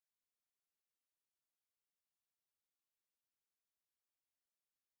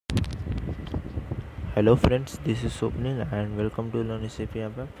Hello friends, this is Swapnil and welcome to learn SAP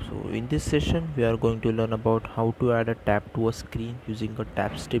ABAP. So in this session we are going to learn about how to add a tab to a screen using a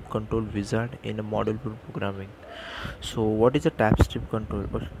Tabstrip control wizard in a module programming. So what is a Tabstrip control?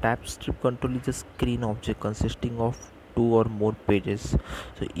 A Tabstrip control is a screen object consisting of two or more pages.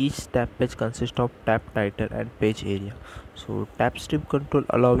 So each tab page consists of tab title and page area. So Tabstrip control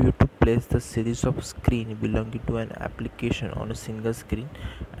allow you to place the series of screen belonging to an application on a single screen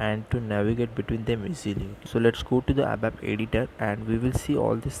and to navigate between them easily. So let's go to the ABAP editor and we will see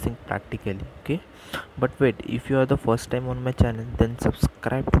all these things practically. Okay, but wait, if you are the first time on my channel, then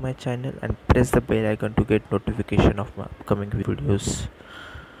subscribe to my channel and press the bell icon to get notification of my upcoming videos.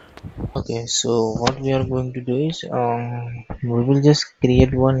 Okay, so what we are going to do is we will just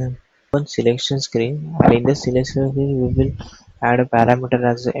create one selection screen, and in the selection screen we will add a parameter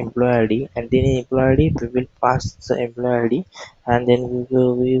as the employee ID, and then in employee ID we will pass the employee ID, and then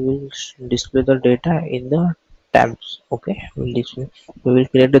we will display the data in the tabs. Okay, we will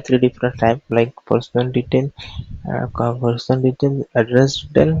create the three different tabs like personal detail, personal detail, address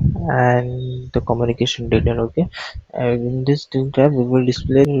detail, and the communication detail. Okay, and in this tab we will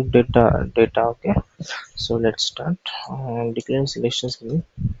display data. Okay, so let's start. Declaring selection screen,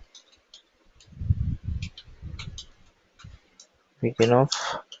 begin of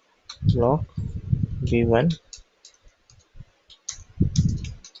block b1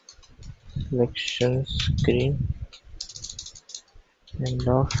 selection screen, end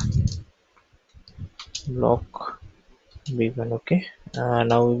of block b1. Okay,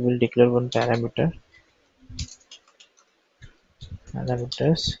 now we will declare one parameters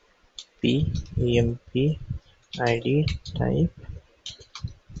p emp id type,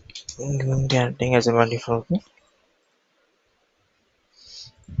 granting as a modifier. Okay,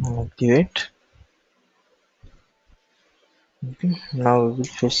 activate. Okay, now we will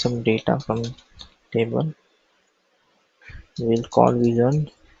fetch some data from table. We'll call vision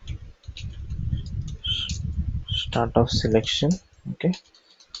start of selection. Okay,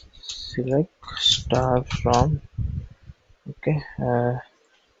 select star from. Okay,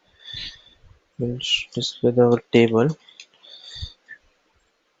 we'll display the table.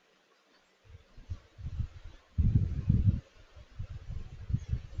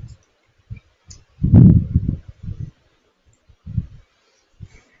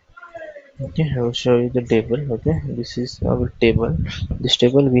 Okay, I will show you the table. Okay, this is our table. This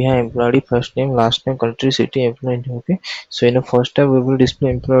table we have employee first name, last name, country, city, employee name. Okay, so in the first tab we will display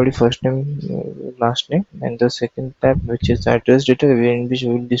employee first name, last name, and the second tab, which is address data, in which we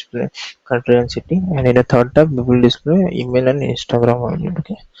will display country and city, and in the third tab we will display email and Instagram only.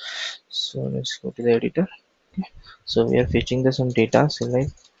 Okay, so let's go to the editor. Okay, so we are fetching the some data.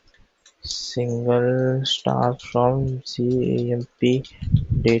 Select single star from CAMP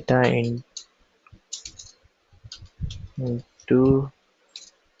data into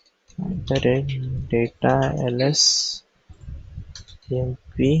the data ls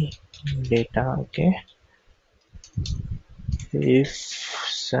mp data. Okay, if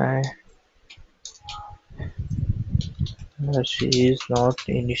she is not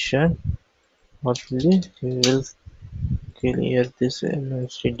initial, what will we will clear this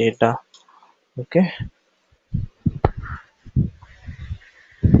MFC data. Okay,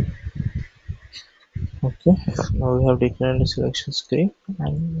 okay, now we have declared the selection screen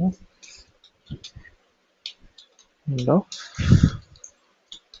and end of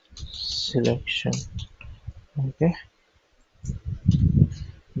selection. Okay,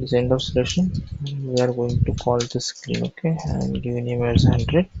 this end of selection we are going to call the screen. Okay, and give name as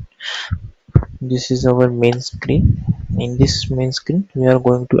 100. This is our main screen. In this main screen we are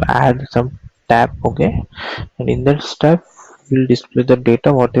going to add some tab. Okay, and in that tab we'll display the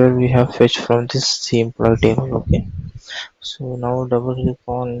data whatever we have fetched from this employee table. Okay, so now double click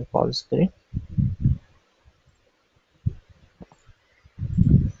on call screen.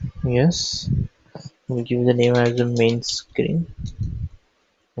 Yes, we'll give the name as the main screen.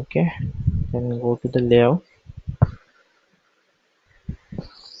 Okay, then go to the layout.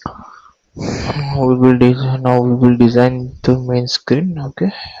 We will design the main screen.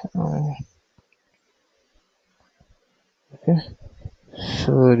 Okay, okay,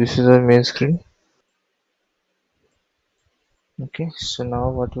 so this is our main screen. Okay, so now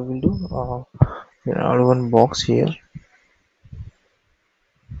what we will do, we add one box here.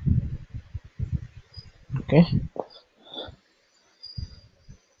 Okay,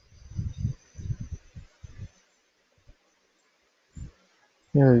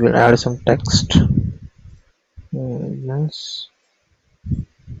 here we will add some text. Yes,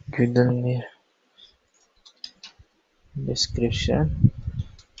 give the description.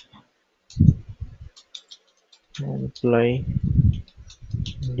 employee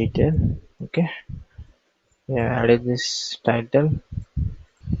detail. Okay, yeah, added this title.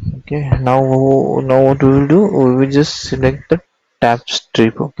 Okay, now what we will do, we will just select the tab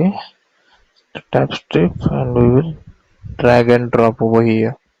strip. Okay, the tab strip, and we will drag and drop over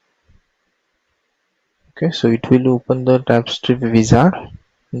here. Okay, so it will open the tab strip wizard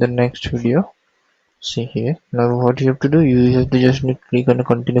in the next video. See here. Now what you have to do, you have to just click on the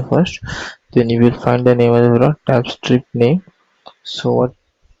continue first, then you will find the name of the tab strip name. So what,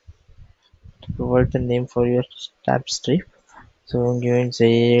 provide the name for your tab strip. So given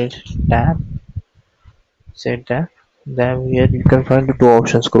say tab, set tab. Then here you can find the two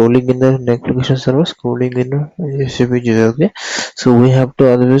options: scrolling in the application server, scrolling in the SAP GUI. Okay, so we have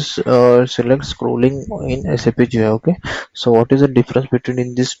to always select scrolling in SAP GUI. Okay, so what is the difference between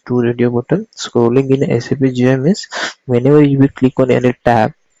in these two radio button? Scrolling in SAP GUI means whenever you will click on any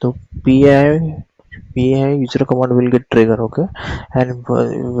tab, the PI user command will get trigger. Okay, and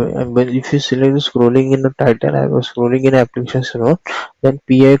when if you select the scrolling in the title or scrolling in application server, then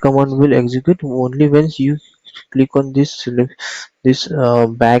PI command will execute only when you click on this select this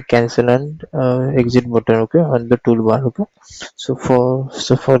back, cancel, and exit button. Okay, on the toolbar. Okay, so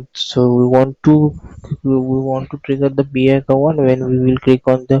we want to trigger the PI command when we will click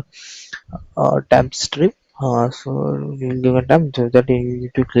on the tab strip. So we'll give a tab so that you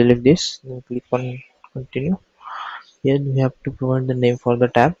need to click this, then click on continue. Here we have to provide the name for the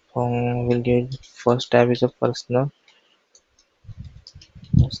tab. We'll give first tab is a personal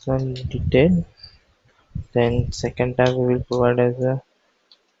detail. Then second tab we will provide as a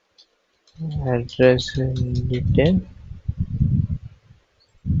address detail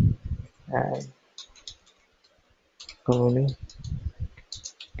and communication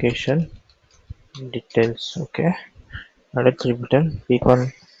details. Okay, add a three button, click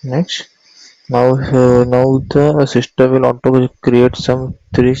on next. Now the system will auto create some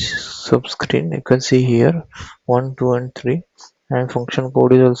three subscreen. You can see here 1, 2, and 3, and function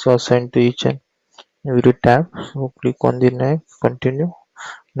code is also assigned to each and every tab. So click on the next, continue.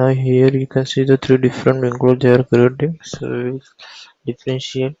 Now here you can see the three different include they are creating. So we will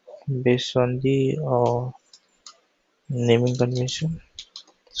differentiate based on the naming convention.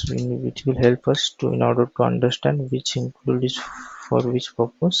 So which will help us to in order to understand which include is for which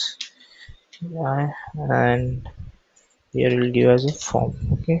purpose. Yeah, and here will give us a form.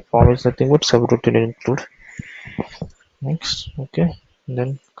 Okay, form is nothing but subroutine include. Next, okay,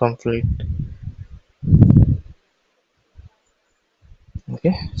 then complete.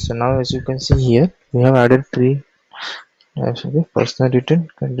 Okay, so now as you can see here, we have added three types. Okay, personal written,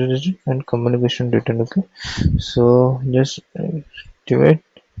 content written, and communication written. Okay, so just activate.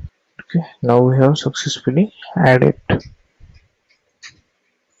 Okay, now we have successfully added.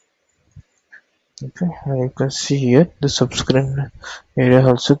 Okay, and you can see here the subscreen area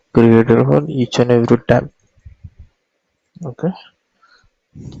also created for each and every tab. Okay,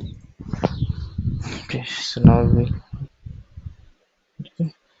 okay, so now we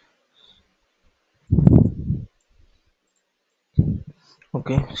okay.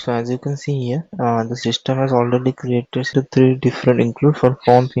 Okay, so as you can see here, the system has already created three different include for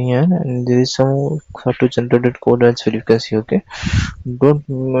form here, and there is some auto generated code as well. You can see. Okay,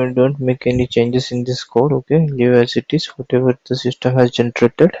 don't make any changes in this code. Okay, leave as it is. Whatever the system has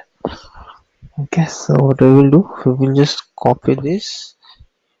generated. Okay, so what we will do, we will just copy this,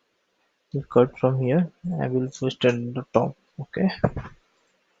 we cut from here. I will post at the top. Okay,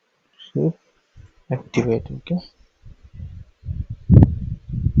 so activate. Okay,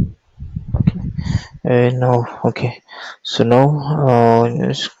 and now okay, so now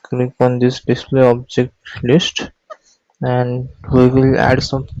just click on this display object list, and we will add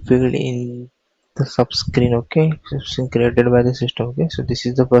some field in the subscreen. Okay, subscreen created by the system. Okay, so this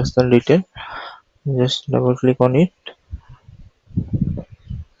is the personal detail. Just double click on it.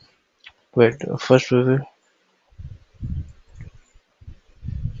 Wait, first we will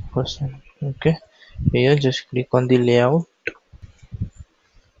first. Okay, here just click on the layout.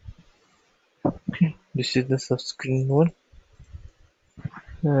 Okay, this is the subscreen one.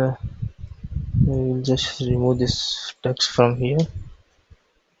 We will just remove this text from here.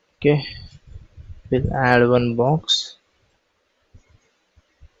 Okay, we'll add one box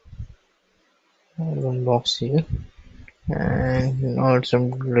here, and add some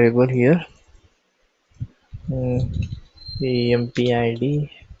label here. EMPID,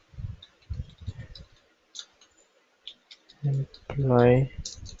 employee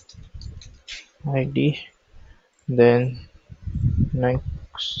ID, then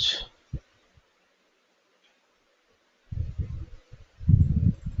next.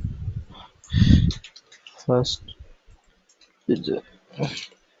 First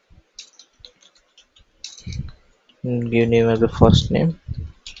give name as the first name.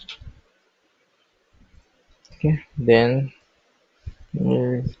 Okay, then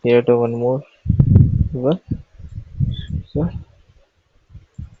we'll create a one more one. So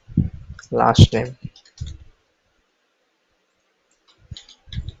last name,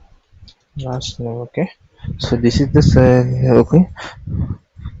 okay. So this is the okay.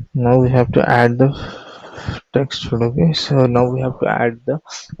 Now we have to add the text field. Okay, so now we have to add the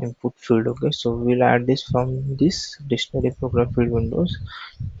input field. Okay, so we'll add this from this dictionary program field windows.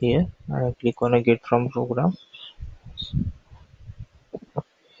 Here I click on a get from program,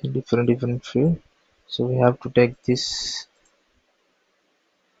 different field. So we have to take this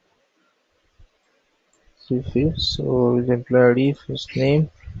field. So with employee ID, first name,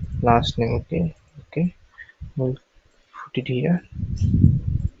 last name. Okay, okay, we'll put it here.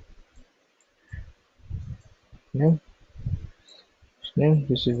 Name, name,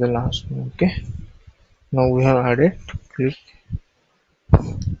 this is the last name. Okay, now we have added. Click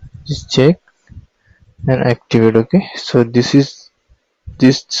this, check and activate. Okay, so this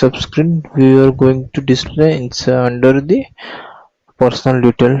subscreen we are going to display it's under the personal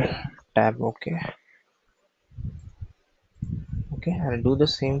detail tab. Okay, okay, and do the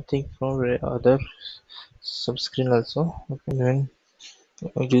same thing for other subscreen also. Okay, then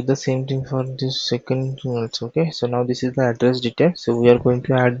do the same thing for this second thing also. Okay, so now this is the address detail, so we are going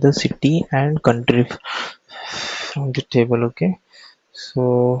to add the city and country from the table. Okay,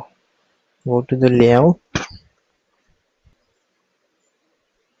 so go to the layout.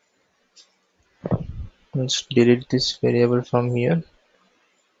 Let's delete this variable from here.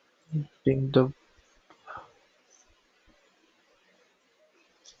 Bring the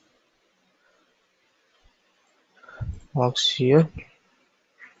box here.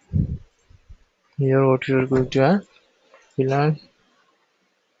 Here what you are going to add, we'll add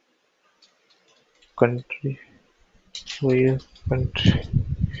country, where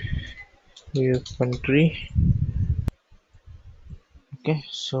country, okay.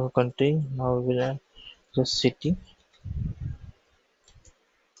 So country, now we'll add the city,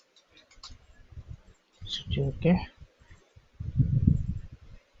 okay.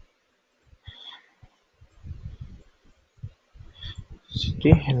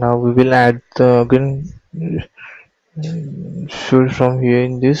 City, now we will add the again field from here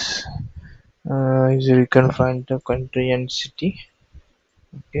in this you can find the country and city.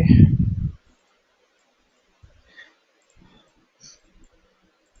 Okay,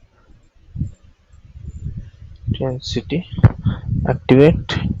 and city,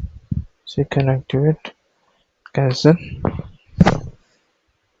 activate, so you can activate, cancel,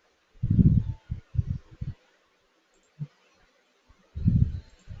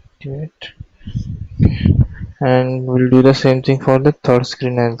 activate, and we'll do the same thing for the third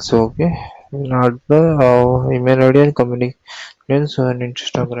screen also. Okay, we'll add the email ID and communications and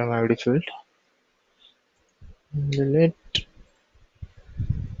Instagram ID field. Delete,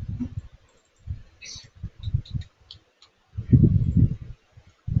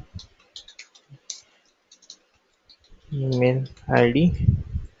 email ID,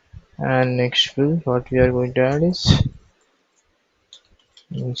 and next field what we are going to add is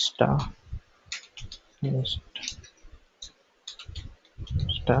insta,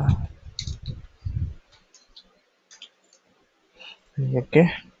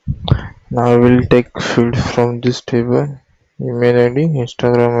 okay. Now I will take field from this table, email ID,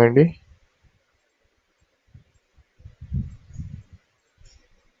 Instagram ID.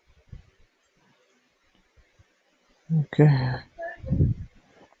 Okay,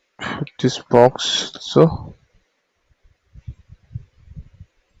 put this box, so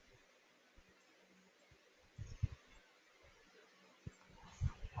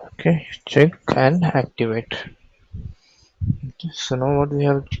okay, check and activate. So now what we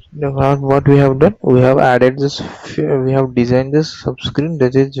have done, we have added this, we have designed this subscreen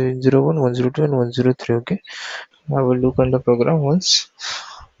that is 01, 102 and 103. Okay, I will look on the program once.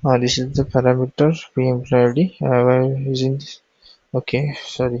 This is the parameter employee ID using this. Okay,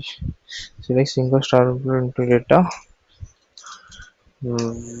 sorry, select single star into data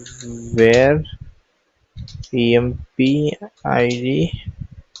where emp id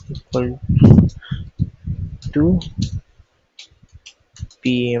equal to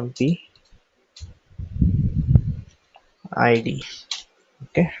pmp id.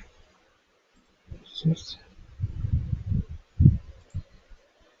 Okay,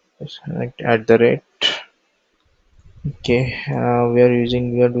 at the rate. Okay, we are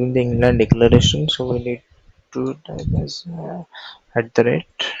doing the inline declaration, so we need to type as at the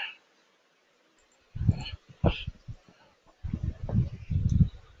rate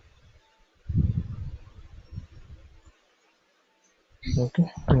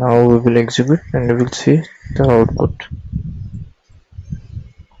Okay, now we will execute and we will see the output.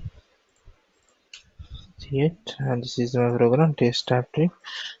 See it, and this is my program. Test Tabstrip,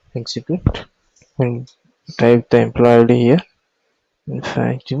 execute and type the employee ID here. In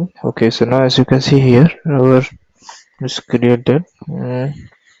fact, okay, so now as you can see here, our is created. You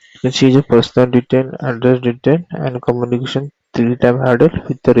can see the personal detail, address detail, and communication three tab handle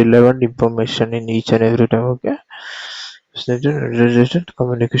with the relevant information in each and every tab. Okay, so address detail,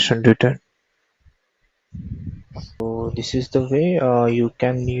 communication detail. So this is the way you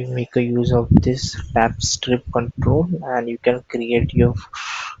can make a use of this tab strip control, and you can create your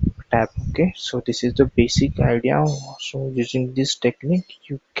tab. Okay, so this is the basic idea. So using this technique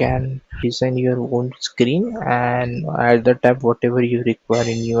you can design your own screen and add the tab whatever you require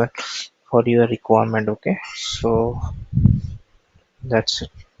in your for your requirement. Okay, so that's it.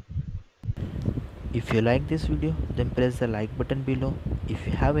 If you like this video, then press the like button below. If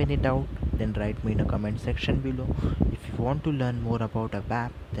you have any doubt, then write me in the comment section below. If you want to learn more about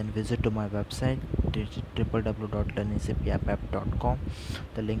ABAP, then visit to my website www.learningsapabapp.com.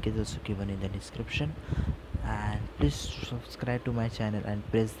 The link is also given in the description. And please subscribe to my channel and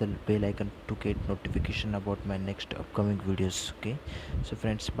press the bell icon to get notification about my next upcoming videos. Okay, so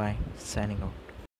friends, bye, signing out.